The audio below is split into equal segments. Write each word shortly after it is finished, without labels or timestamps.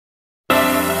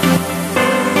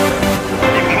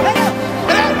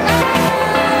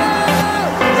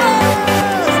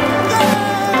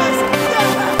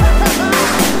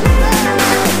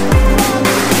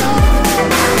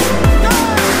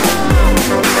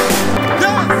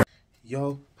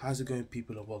Yo, how's it going,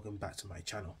 people, and welcome back to my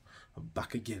channel. I'm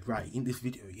back again. Right, in this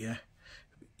video, yeah,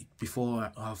 before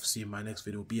obviously my next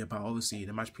video will be about obviously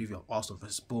the match preview of Arsenal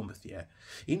versus Bournemouth. Yeah,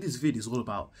 in this video is all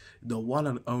about the one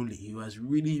and only who has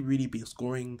really been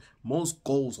scoring most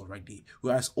goals already, who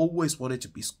has always wanted to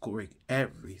be scoring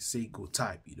every single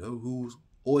time, you know, who's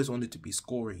always wanted to be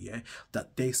scoring, yeah,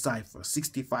 that they signed for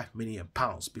 £65 million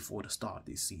before the start of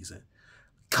this season.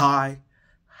 Kai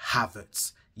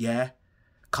Havertz, yeah,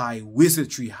 Kai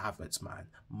Wizardry Havertz, man,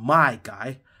 my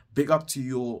guy. Big up to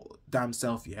your damn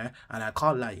self, yeah. And I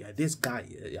can't lie, yeah, this guy,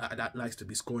 yeah, that likes to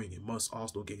be scoring in most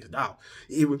Arsenal games. Now,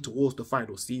 even towards the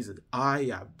final season,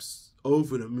 I am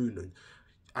over the moon and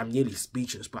I'm nearly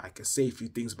speechless, but I can say a few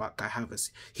things about Kai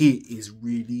Havertz. He is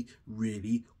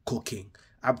really cooking.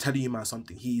 I'm telling you, man,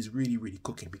 something. He is really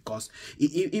cooking, because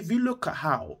if you look at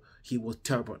how he was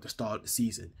terrible at the start of the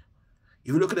season,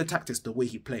 if you look at the tactics, the way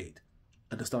he played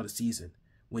at the start of the season,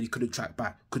 when he couldn't track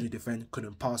back, couldn't defend,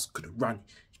 couldn't pass, couldn't run,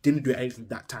 he didn't do anything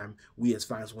that time, we as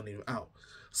fans wanted him out.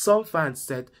 Some fans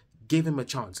said, give him a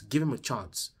chance, give him a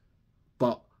chance.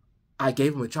 But I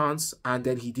gave him a chance, and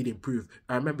then he did improve.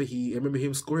 I remember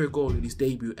him scoring a goal in his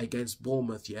debut against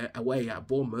Bournemouth, yeah, away at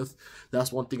Bournemouth.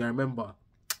 That's one thing I remember.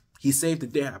 He saved the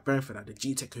day at Brentford at the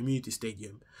GTEC Community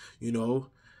Stadium, you know.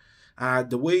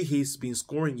 The way he's been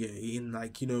scoring, yeah, in,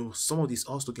 like, you know, some of these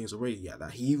Arsenal games already, yeah,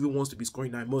 that he even wants to be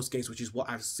scoring now in most games, which is what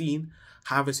I've seen.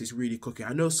 Havertz is really cooking.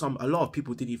 I know a lot of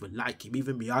people didn't even like him.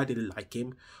 Even me, I didn't like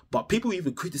him. But people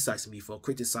even criticized me for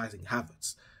criticizing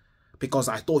Havertz, because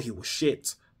I thought he was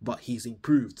shit. But he's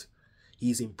improved.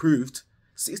 He's improved.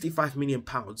 £65 million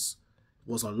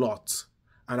was a lot.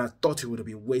 And I thought it would have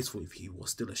been wasteful if he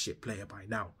was still a shit player by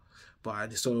now.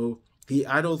 But so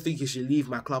I don't think he should leave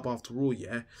my club after all,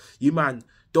 yeah. You, man,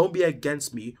 don't be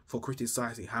against me for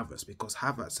criticizing Havertz, because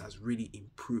Havertz has really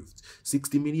improved.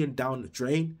 60 million down the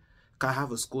drain, Kai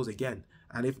Havertz scores again.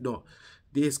 And if not,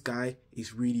 this guy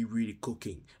is really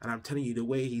cooking. And I'm telling you, the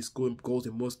way he's scoring goals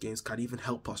in most games can even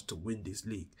help us to win this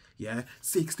league. Yeah,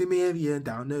 60 million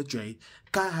down the drain,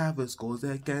 Kai Havertz scores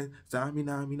again.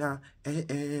 Zamina,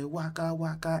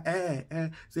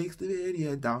 waka, 60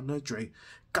 million down the drain,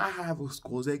 Kai Havertz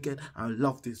scores again. I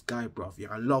love this guy, bruv. Yeah,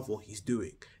 I love what he's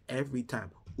doing every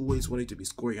time. Always wanting to be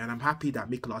scoring, and I'm happy that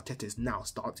Mikel Arteta is now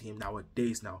starting him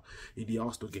nowadays now in the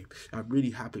Arsenal game. I'm really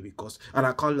happy, because, and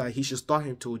I can't lie, he should start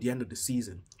him till the end of the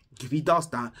season. If he does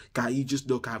that, you just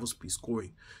know Kai Havertz will be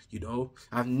scoring. You know,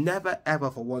 I've never ever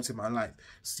for once in my life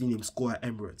seen him score at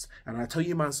Emirates, and I tell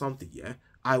you, man, something. Yeah,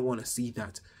 I want to see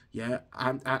that. Yeah,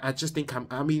 I just think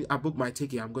I mean, I booked my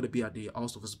ticket. I'm gonna be at the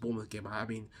Arsenal vs Bournemouth game. I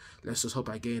mean, let's just hope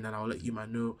I get in, and I'll let you,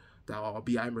 man, know that I'll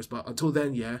be at Emirates. But until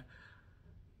then, yeah,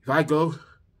 if I go,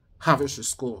 Havertz should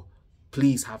score.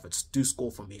 Please, Havertz, do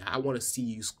score for me. I want to see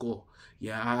you score.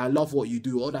 Yeah, I love what you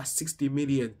do. All that 60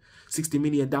 million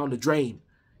down the drain.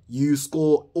 You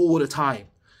score all the time.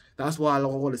 That's what I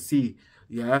want to see.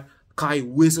 Yeah, Kai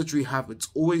Wizardry Havertz,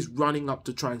 always running up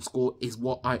to try and score, is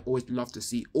what I always love to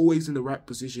see. Always in the right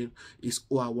position is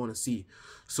all I want to see.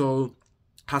 So,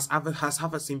 has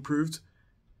Havertz improved?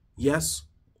 Yes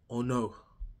or no?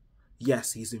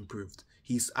 Yes, he's improved.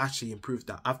 He's actually improved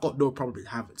that. I've got no problem with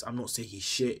Havertz. I'm not saying he's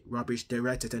shit, rubbish,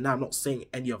 directed, and I'm not saying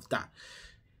any of that.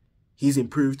 He's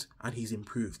improved, and he's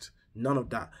improved. None of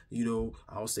that. You know,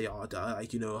 I'll say,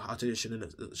 like, you know, Arteta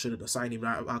shouldn't have signed him.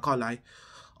 Right? I can't lie.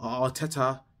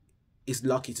 Arteta is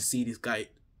lucky to see this guy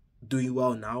doing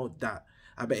well now. That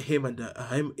I bet him and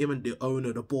the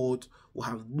owner, the board, will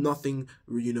have nothing,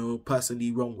 you know, personally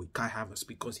wrong with Kai Havertz,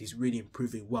 because he's really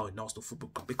improving well in Arsenal Football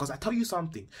Club. Because I tell you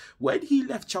something, when he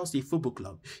left Chelsea Football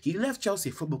Club, he left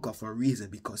Chelsea Football Club for a reason,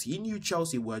 because he knew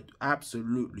Chelsea were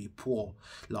absolutely poor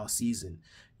last season.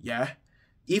 Yeah.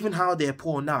 Even how they're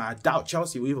poor now, I doubt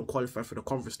Chelsea will even qualify for the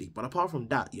Conference League. But apart from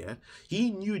that, yeah, he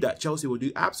knew that Chelsea would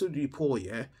do absolutely poor,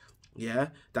 yeah. Yeah,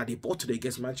 that they bottled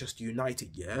against Manchester United,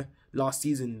 yeah, last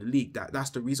season in the league. That's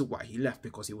the reason why he left,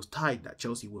 because he was tired that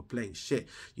Chelsea were playing shit,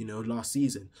 you know, last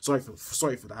season. Sorry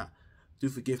for that. Do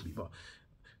forgive me, but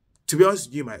to be honest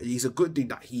with you, man, it's a good thing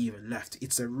that he even left.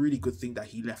 It's a really good thing that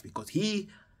he left, because he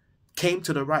came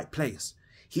to the right place.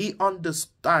 He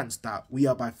understands that we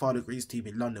are by far the greatest team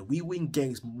in London. We win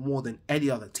games more than any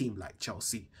other team like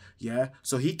Chelsea. Yeah.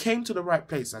 So he came to the right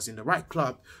place, as in the right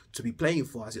club to be playing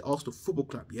for, as the Arsenal Football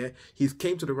Club. Yeah. He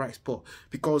came to the right spot,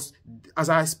 because as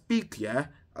I speak,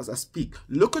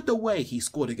 look at the way he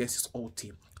scored against his old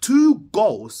team. 2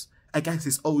 goals against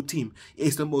his old team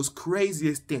is the most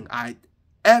craziest thing I'd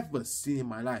ever seen in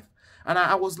my life. And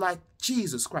I was like,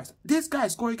 Jesus Christ, this guy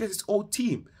scored against his old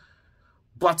team.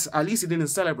 But at least he didn't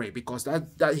celebrate, because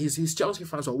his Chelsea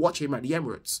fans were watching him at the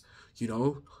Emirates, you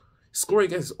know. Scoring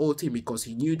against his old team because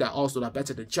he knew that Arsenal are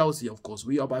better than Chelsea, of course.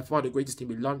 We are by far the greatest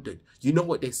team in London. You know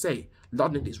what they say.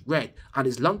 London is red. And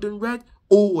is London red?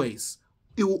 Always.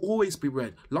 It will always be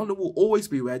red. London will always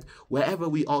be red wherever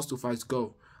we Arsenal fans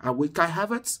go. And with Kai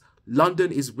Havertz,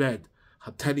 London is red.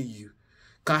 I'm telling you.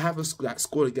 Kai Havertz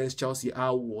scored against Chelsea.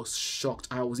 I was shocked.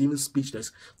 I was even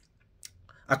speechless.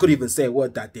 I couldn't even say a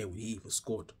word that day when he even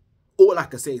scored. All I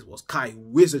can say was Kai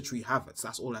Wizardry Havertz.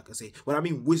 That's all I can say. When I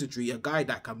mean wizardry, a guy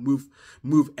that can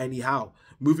move anyhow.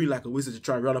 Moving like a wizard to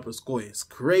try and run up and score. It's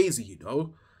crazy, you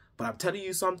know. But I'm telling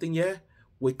you something, yeah.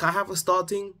 With Kai Havertz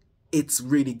starting, it's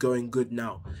really going good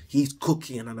now. He's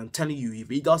cooking, and I'm telling you, if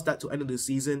he does that to end of the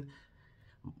season,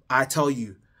 I tell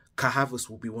you, Kai Havertz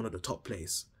will be one of the top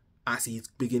players. As he's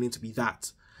beginning to be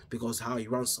that. Because how he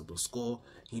runs to the score,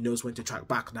 he knows when to track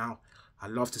back now. I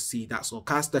love to see that. So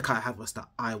that's the Kai Havertz that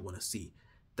I want to see.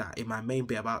 That in my main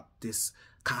bit about this,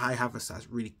 Kai Havertz has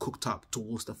really cooked up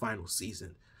towards the final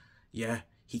season. Yeah,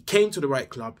 he came to the right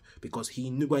club because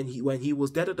he knew when he was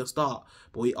dead at the start,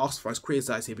 but we Arsenal fans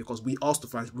criticise him because we Arsenal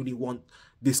fans really want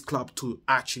this club to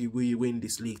actually really win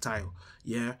this league title.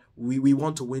 Yeah, we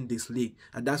want to win this league,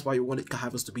 and that's why we wanted Kai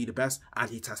Havertz to be the best,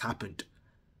 and it has happened.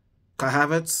 Kai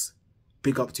Havertz,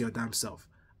 big up to your damn self.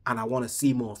 And I want to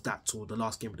see more of that till the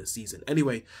last game of the season.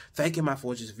 Anyway, thank you, man, for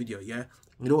watching this video, yeah?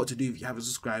 You know what to do if you haven't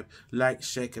subscribed. Like,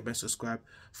 share, comment, subscribe.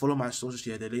 Follow my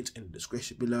social media, the links in the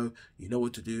description below. You know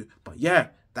what to do. But yeah,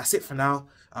 that's it for now.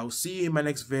 I will see you in my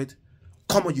next vid.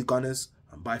 Come on, you Gunners,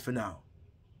 and bye for now.